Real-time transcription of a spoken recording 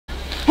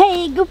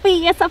Hey Goofy,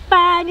 you're so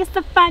fine, you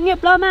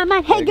blow my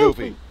mind. Hey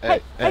Goofy.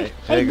 Hey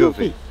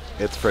Goofy.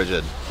 It's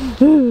frigid. It's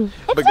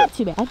not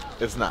too bad.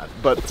 It's not,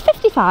 but it's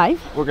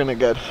 55. We're gonna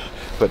get,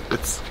 but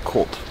it's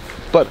cold.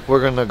 But we're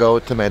gonna go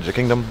to Magic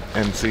Kingdom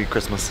and see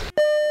Christmas.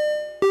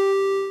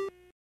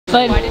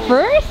 But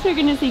first, we're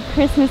gonna see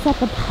Christmas at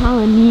the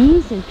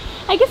Polynesian.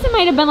 I guess it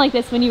might have been like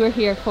this when you were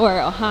here for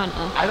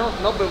Ohana. I don't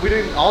know, but we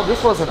didn't. All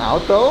this wasn't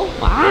out though.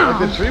 Wow.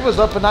 Like the tree was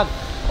up, but not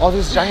all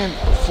these giant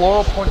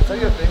floral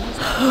poinsettia things.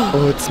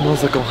 Oh, it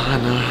smells like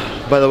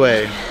Ohana. By the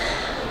way,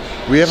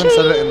 we haven't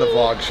said it in the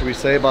vlog. Should we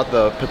say about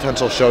the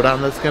potential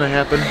showdown that's gonna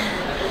happen?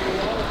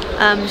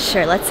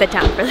 Sure. Let's sit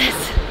down for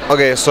this.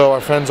 Okay, so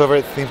our friends over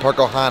at Theme Park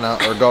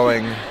Ohana are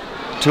going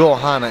to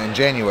Ohana in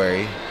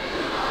January.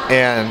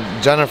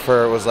 And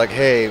Jennifer was like,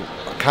 hey,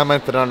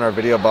 commented on our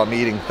video about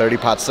me eating 30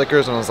 pot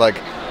stickers, and was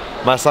like,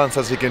 my son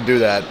says he can do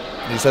that.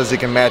 He says he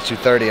can match you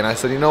 30. And I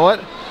said, you know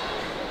what?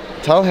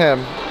 Tell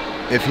him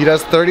if he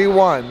does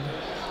 31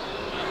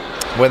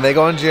 when they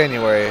go in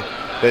January,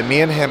 that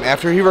me and him,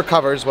 after he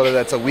recovers, whether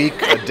that's a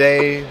week, a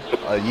day,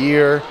 a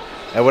year,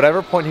 at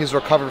whatever point he's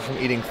recovered from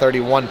eating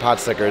 31 pot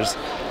stickers,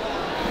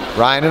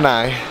 Ryan and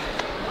I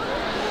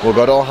will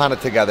go to Ohana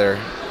together,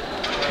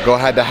 go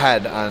head to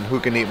head on who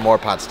can eat more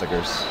pot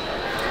stickers.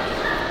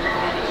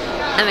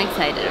 I'm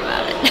excited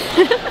about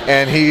it.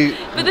 And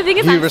but the thing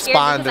is, I'm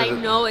responded. Scared because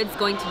I know it's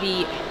going to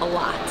be a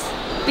lot.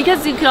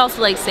 Because you could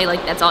also like say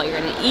like that's all you're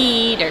gonna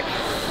eat, or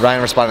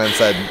Ryan responded and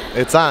said,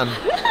 it's on.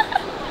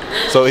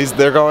 So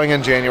they're going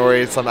in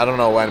January, I don't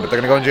know when, but they're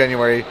gonna go in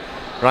January.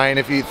 Ryan,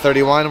 if you eat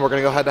 31, we're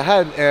gonna go head to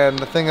head. And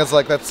the thing is,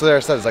 like, that's what I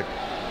said, it's like,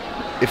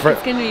 if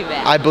it's gonna be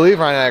bad. I believe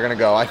Ryan and I are gonna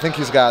go. I think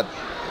he's a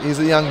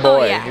young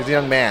boy, he's a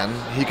young man.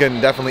 He can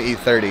definitely eat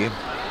 30,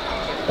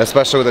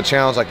 especially with a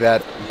challenge like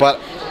that. But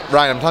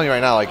Ryan, I'm telling you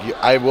right now, like,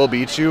 I will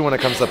beat you when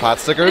it comes to pot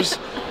stickers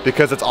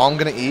because it's all I'm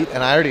gonna eat,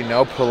 and I already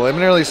know,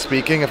 preliminarily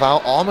speaking, if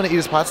all I'm gonna eat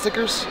is pot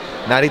stickers,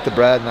 not eat the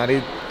bread, not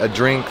eat a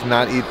drink,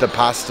 not eat the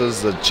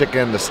pastas, the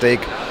chicken, the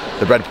steak,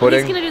 the bread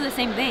pudding. He's gonna do the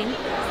same thing.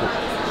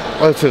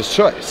 Well, it's his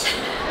choice.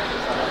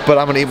 But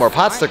I'm gonna eat more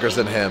pot stickers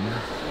than him,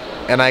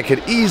 and I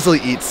could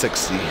easily eat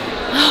 60.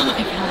 Oh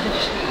my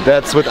gosh.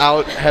 That's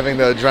without having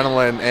the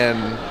adrenaline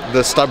and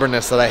the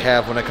stubbornness that I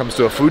have when it comes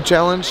to a food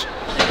challenge.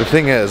 The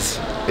thing is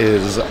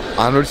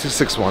on Route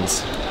 66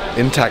 once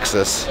in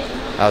Texas,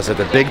 I was at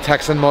the Big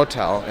Texan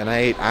Motel and I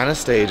ate on a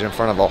stage in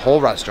front of a whole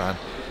restaurant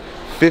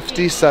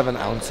 57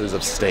 ounces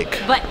of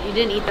steak. But you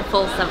didn't eat the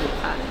full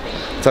 75.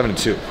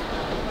 72.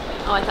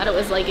 Oh, I thought it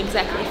was like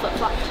exactly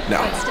flip-flop. No.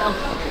 But still.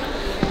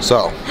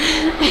 So,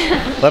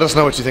 let us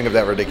know what you think of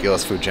that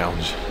ridiculous food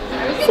challenge.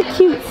 It's a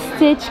cute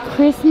Stitch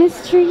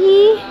Christmas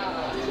tree.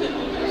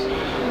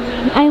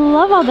 I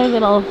love all their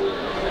little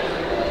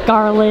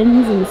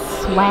garlands and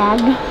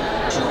swag.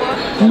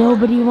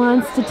 Nobody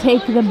wants to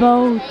take the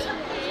boat.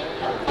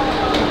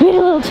 We had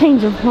a little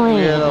change of plan.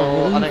 We had a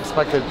little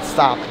unexpected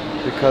stop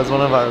because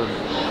one of our...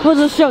 We'll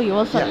just show you,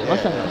 we'll show you.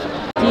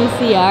 Do you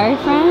see our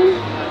friend?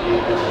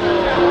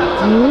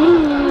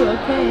 Ooh,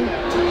 okay.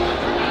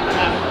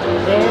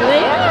 There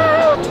they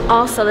are.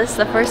 Also, this is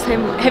the first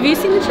time, have you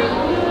seen the tree?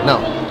 No.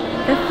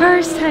 The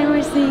first time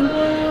we're seeing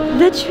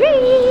the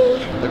tree.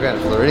 The Grand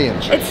Floridian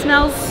tree. It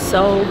smells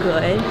so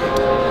good.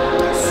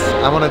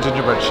 I want a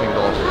gingerbread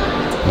shingle.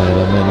 Wait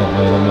a minute,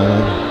 wait a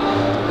minute.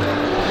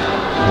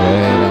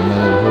 Wait a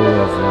minute, who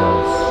is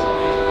this?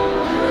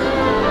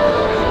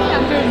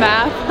 I'm doing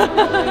math.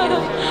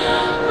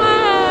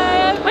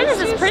 Hi. What is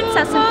this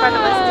princess in front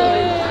of us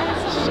doing?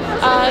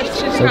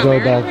 She's So got go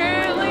married, back.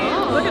 apparently.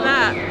 Look at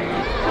that.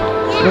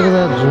 Look at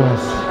that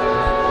dress.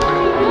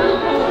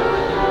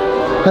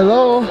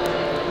 Hello?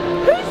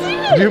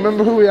 Do you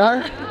remember who we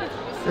are?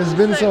 It's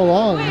been so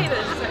long. Wait a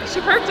second. She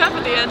perked up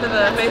at the end of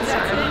the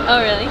FaceTime. Oh,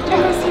 really?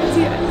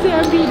 See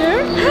our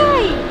leader?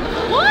 Hi.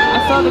 What?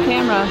 I saw the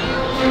camera.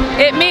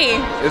 Me.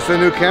 It's the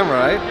new camera,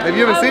 right? Have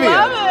you haven't seen it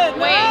yet? It.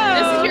 Wait,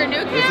 this is your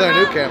new camera? It's our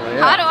new camera,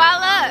 yeah. How do I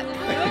look?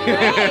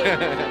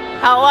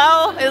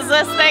 Hello? Is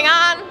this thing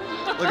on?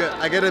 Look at,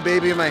 I get a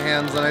baby in my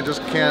hands and I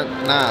just can't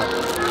not.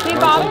 They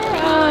bought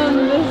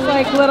this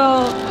like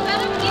little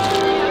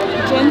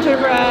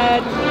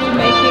gingerbread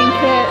making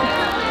kit.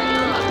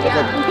 You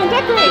can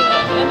decorate,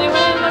 and they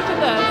went and looked at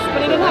this,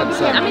 but he didn't have the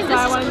camera, so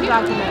I wanted to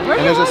document. Where's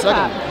And your there's a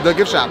second, laptop? the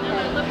gift shop.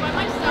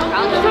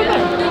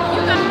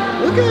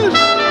 Look at it.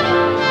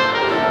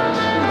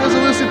 There's a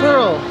Lucy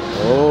Pearl.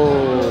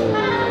 Oh.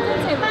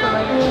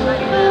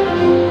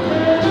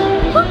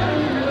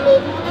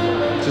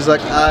 She's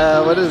like,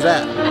 what is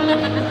that?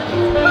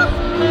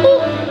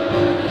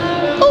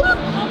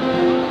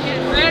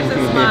 There's a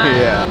smile.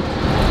 Yeah.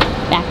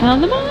 Back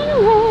on the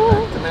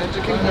monorail. The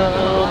Magic Kingdom.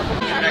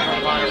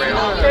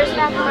 There's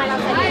back on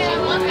outside.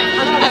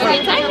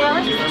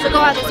 So go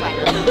out this way.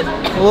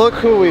 Look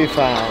who we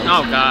found.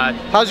 Oh God.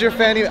 How's your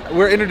Fannie?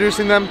 We're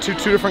introducing them to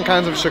two different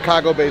kinds of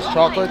Chicago-based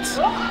chocolates.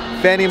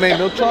 Fannie Mae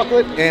milk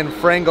chocolate and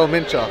Frango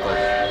mint chocolate.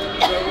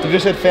 You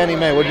just said Fannie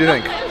Mae, what do you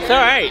think? It's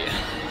alright.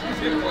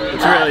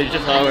 It's really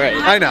just alright.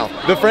 I know.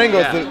 The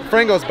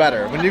Frango's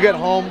better. When you get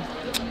home,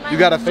 You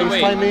gotta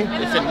FaceTime me.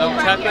 Is it milk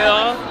chocolate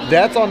all?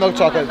 That's all milk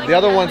chocolate. The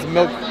other one's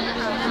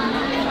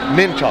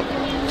mint chocolate.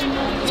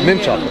 It's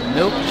mint chocolate.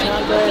 Milk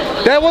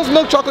chocolate? That was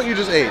milk chocolate you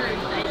just ate.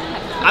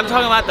 I'm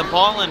talking about the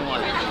ballin' one.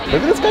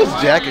 Look at this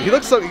guy's jacket. He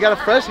looks so, he got a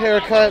fresh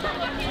haircut,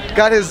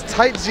 got his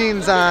tight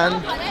jeans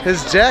on,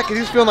 his jacket,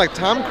 he's feeling like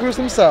Tom Cruise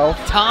himself.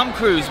 Tom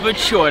Cruise, but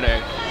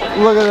shorter.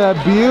 Look at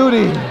that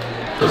beauty.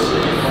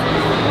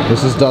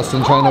 This is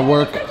Dustin trying to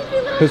work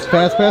his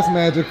fast pass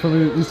magic from,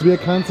 he used to be a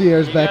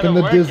concierge back in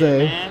the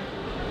Disney.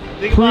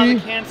 Think about the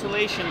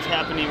cancellations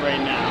happening right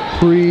now.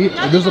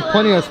 There's a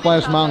plenty of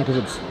Splash Mountain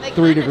because it's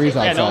 3 degrees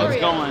outside.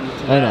 Yeah, no one's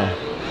going. I know.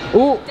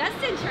 Ooh.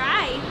 Dustin,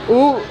 try.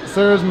 Ooh,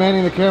 Sarah's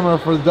manning the camera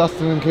for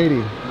Dustin and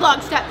Katie.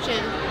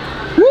 Vlogception.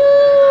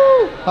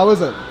 Woo! How is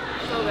it?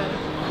 So good.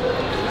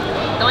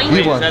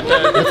 Eat one.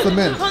 It's the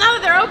mint. Well, now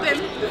that they're open.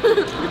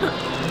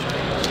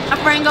 A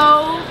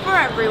Frango for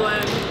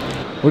everyone.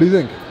 What do you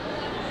think?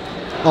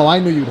 Oh, I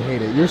knew you'd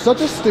hate it. You're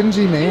such a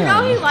stingy man.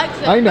 No, he likes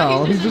it. I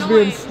know. He's just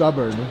being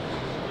stubborn.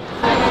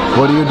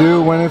 What do you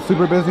do when it's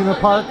super busy in the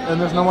park and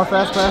there's no more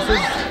fast passes?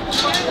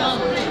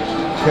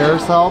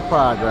 Carousel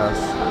progress.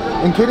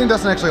 And Katie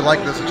doesn't actually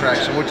like this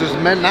attraction, which is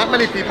not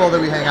many people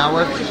that we hang out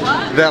with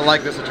that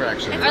like this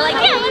attraction. Or like,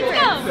 yeah, let's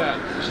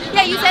go.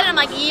 Yeah, you said it. I'm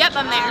like, yep,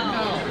 I'm there.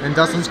 And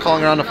Dustin's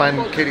calling around to find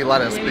Katie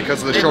lettuce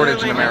because of the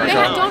shortage in America. They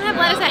don't have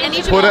lettuce at any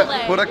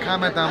Chipotle. Put a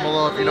comment down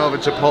below if you know of a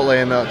Chipotle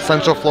in the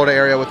Central Florida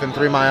area within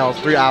 3 miles,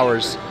 3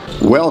 hours.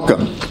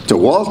 Welcome to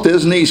Walt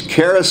Disney's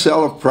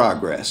Carousel of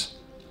Progress.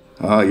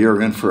 Oh,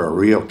 you're in for a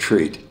real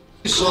treat.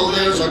 So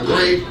there's a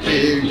great,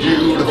 big,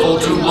 beautiful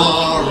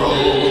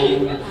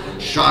tomorrow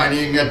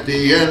shining at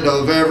the end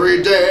of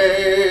every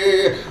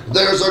day.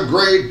 There's a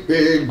great,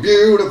 big,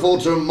 beautiful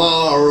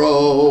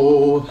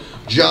tomorrow,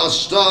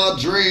 just a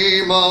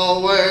dream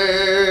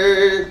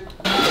away.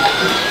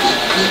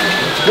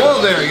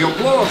 Whoa there, you'll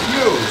blow a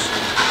fuse.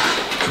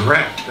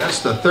 Correct, that's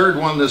the 3rd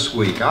one this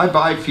week. I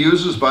buy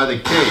fuses by the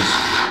case.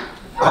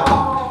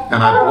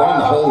 And I've blown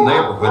the whole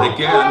neighborhood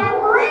again.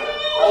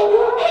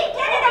 He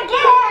did it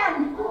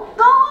again!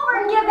 Go over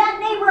and give that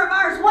neighbor of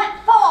ours what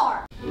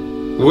for!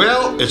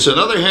 Well, it's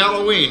another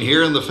Halloween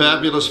here in the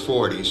fabulous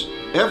 40s.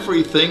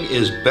 Everything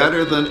is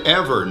better than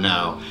ever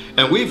now.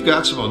 And we've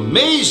got some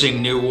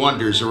amazing new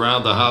wonders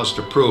around the house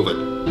to prove it.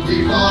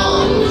 He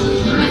follows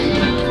his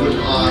dream with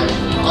my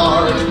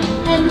heart.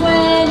 And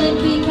when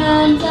it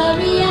becomes a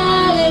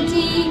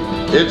reality,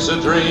 It's a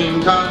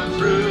dream come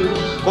true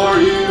for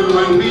you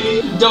and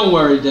me. Don't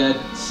worry, Dad.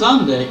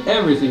 Someday,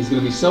 everything's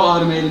going to be so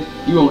automated,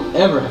 you won't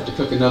ever have to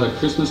cook another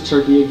Christmas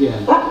turkey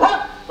again.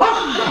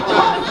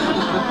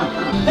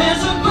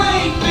 There's a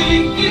great,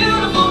 big,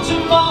 beautiful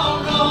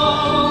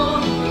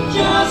tomorrow,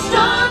 just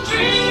a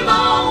dream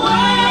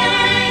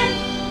away.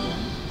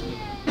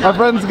 Our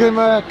friends came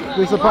back.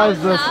 They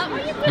surprised us.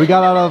 We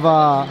got out of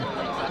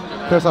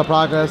Carousel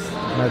Progress,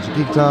 Magic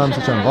Geekdom,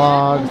 Shaun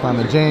Vlogs, Tom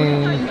and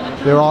Jane.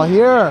 They were all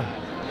here.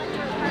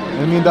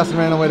 And me and Dustin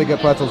ran away to get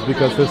pretzels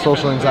because his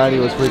social anxiety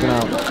was freaking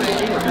out.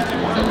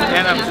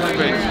 And I'm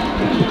hungry.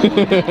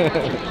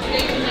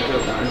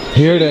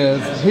 Here it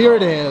is. Here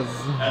it is.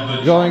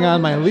 Going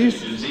on my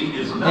least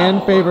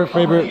and favorite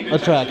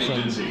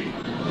attraction.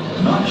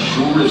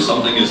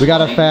 We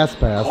got a fast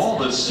pass.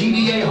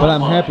 But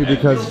I'm happy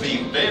because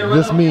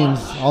this means,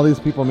 all these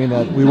people mean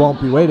that we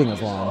won't be waiting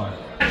as long.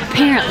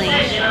 Apparently.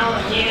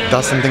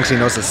 Dustin thinks he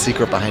knows the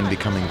secret behind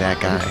becoming that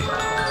guy.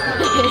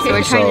 So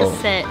we're trying to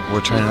sit.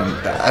 We're trying to,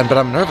 but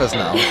I'm nervous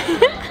now.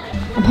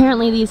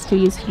 Apparently these two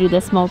used to do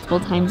this multiple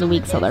times a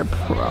week, so they're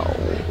pro.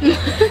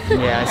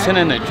 Yeah, I sent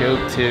in a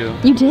joke too.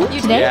 You did?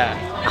 Today? Yeah.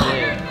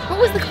 What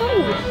was the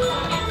code?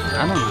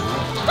 I don't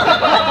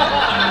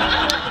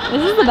know.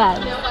 This is the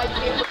best.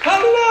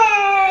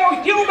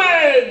 Hello,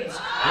 humans!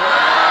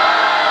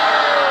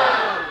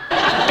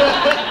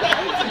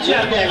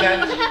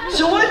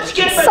 So let's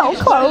get So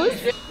close.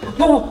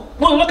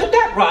 Well, look at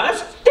that,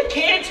 Roz. The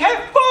can's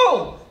half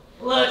full.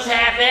 Looks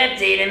half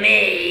empty to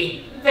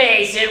me.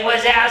 Face it,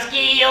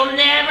 Wazowski, you'll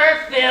never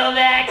fill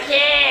that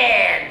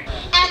can.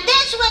 and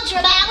this one's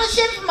from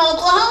Allison from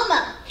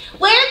Oklahoma.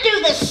 Where do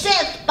the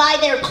Sith buy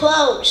their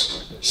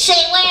clothes?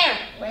 Say where?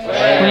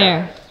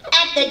 Where?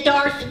 At the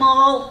Darth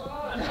Mall.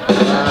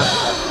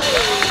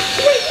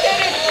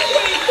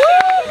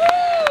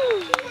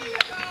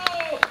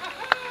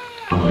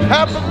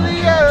 Happily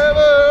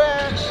ever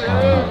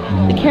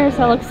after. The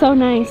carousel looks so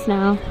nice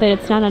now that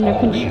it's not under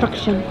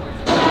construction.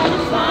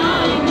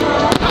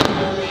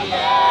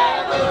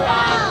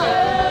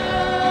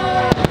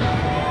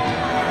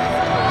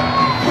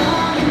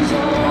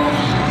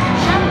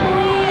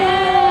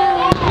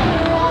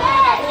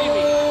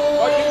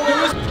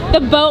 The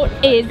boat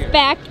is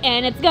back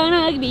and it's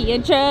gonna be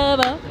in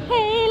trouble.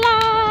 Hey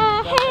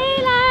la,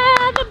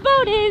 the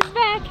boat is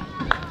back.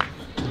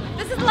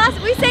 This is the last,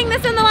 we sang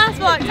this in the last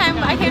vlog time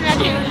I came back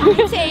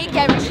to. Take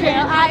every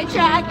trail I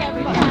track,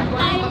 every path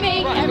I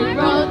make, every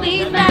road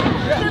leads back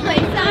to the place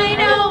I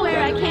know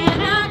where I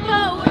cannot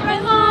go, where I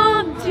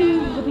long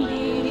to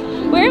be.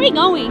 Where are we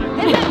going?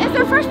 Is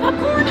there fresh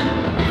popcorn?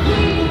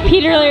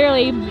 Peter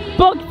literally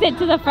booked it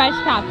to the fresh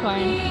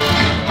popcorn.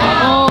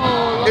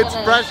 Oh, it's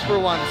fresh for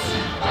once.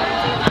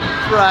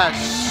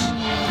 Fresh.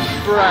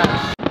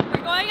 Fresh.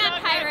 We're going on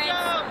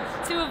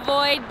Pirates to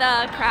avoid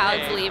the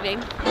crowds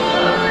leaving.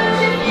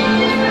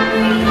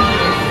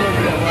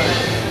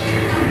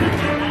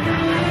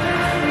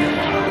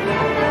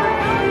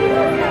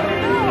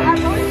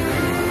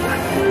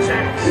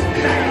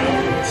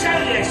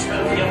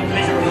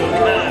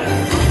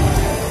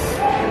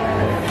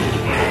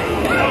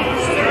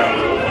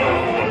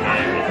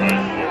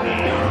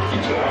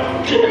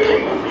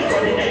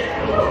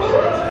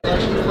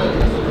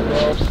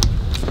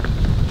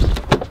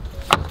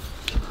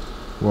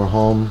 We're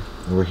home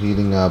and we're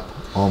heating up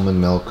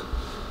almond milk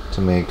to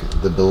make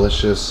the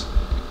delicious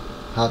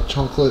hot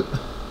chocolate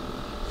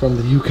from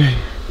the UK.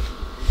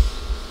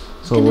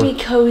 It's gonna be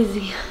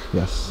cozy.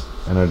 Yes,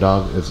 and our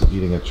dog is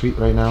eating a treat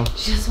right now.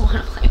 She doesn't want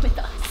to play with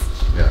us.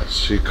 Yeah,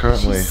 she's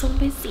so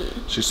busy.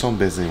 She's so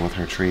busy with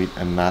her treat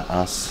and not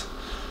us.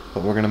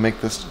 But we're gonna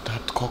make this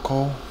hot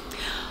cocoa.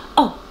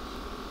 Oh,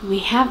 we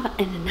have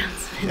an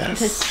announcement.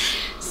 Yes.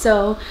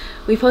 So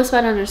we post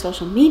about it on our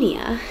social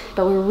media,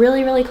 but we're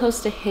really close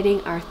to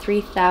hitting our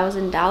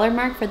 $3,000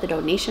 mark for the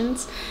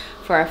donations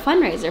for our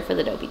fundraiser for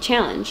the Dopey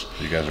Challenge.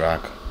 You guys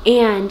rock.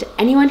 And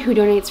anyone who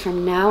donates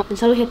from now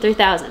until we hit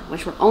 3,000,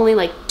 which we're only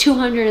like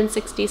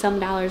 $260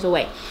 some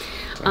away.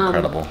 It's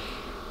incredible.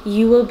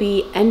 You will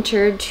be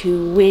entered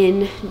to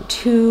win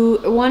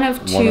one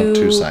of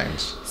two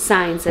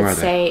signs that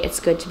say it's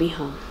good to be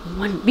home.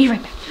 Be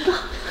right back.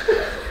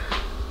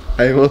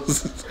 I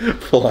almost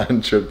full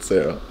on tripped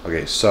Sarah.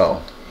 Okay,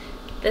 so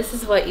this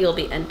is what you'll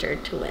be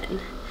entered to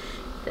win.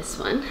 This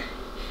one.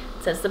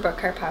 It says the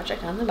Brookhart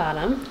Project on the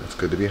bottom. It's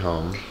good to be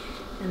home.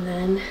 And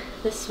then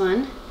this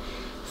one.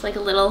 It's like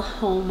a little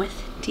home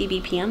with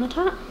TBP on the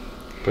top.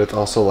 But it's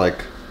also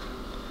like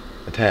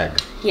a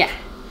tag. Yeah.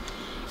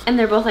 And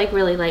they're both like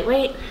really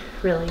lightweight,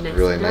 really nice.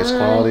 Really nice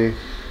quality.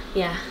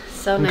 Yeah,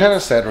 so I'm nice. kind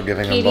of sad we're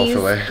giving them both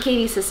away.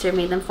 Katie's sister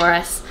made them for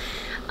us.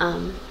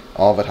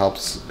 All of it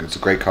helps. It's a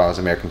great cause,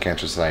 American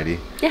Cancer Society.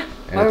 Yeah.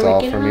 And it's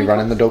all for me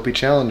running the Dopey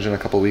Challenge in a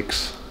couple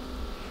weeks.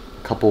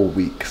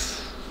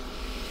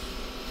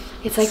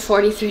 It's like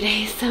 43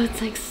 days, so it's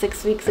like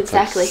 6 weeks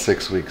exactly. Like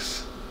 6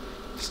 weeks.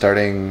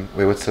 Starting,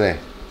 wait, what's today?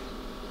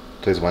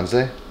 Today's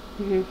Wednesday?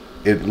 Mm-hmm.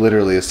 It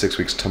literally is 6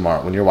 weeks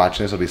tomorrow. When you're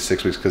watching this, it'll be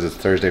 6 weeks because it's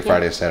Thursday,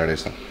 Friday, Saturday,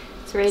 Sunday.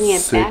 So we're gonna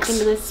get back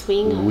into the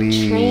swing of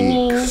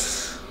training.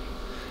 It's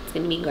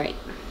gonna be great.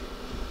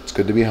 It's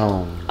good to be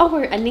home. Oh,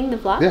 we're ending the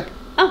vlog? Yeah.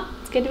 Oh,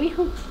 it's good to be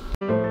home.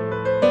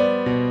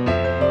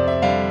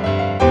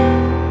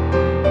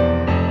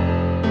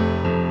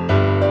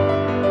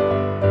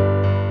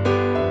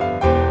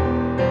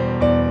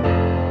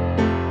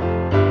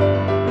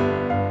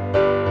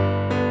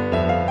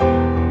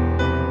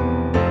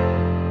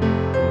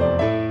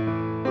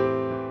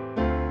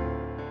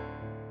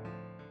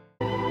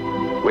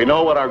 We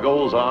know what our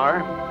goals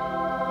are.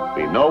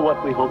 We know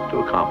what we hope to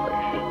accomplish.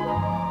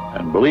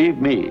 And believe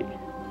me,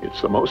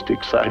 it's the most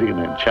exciting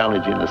and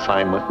challenging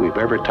assignment we've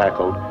ever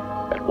tackled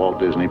at Walt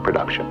Disney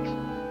Productions.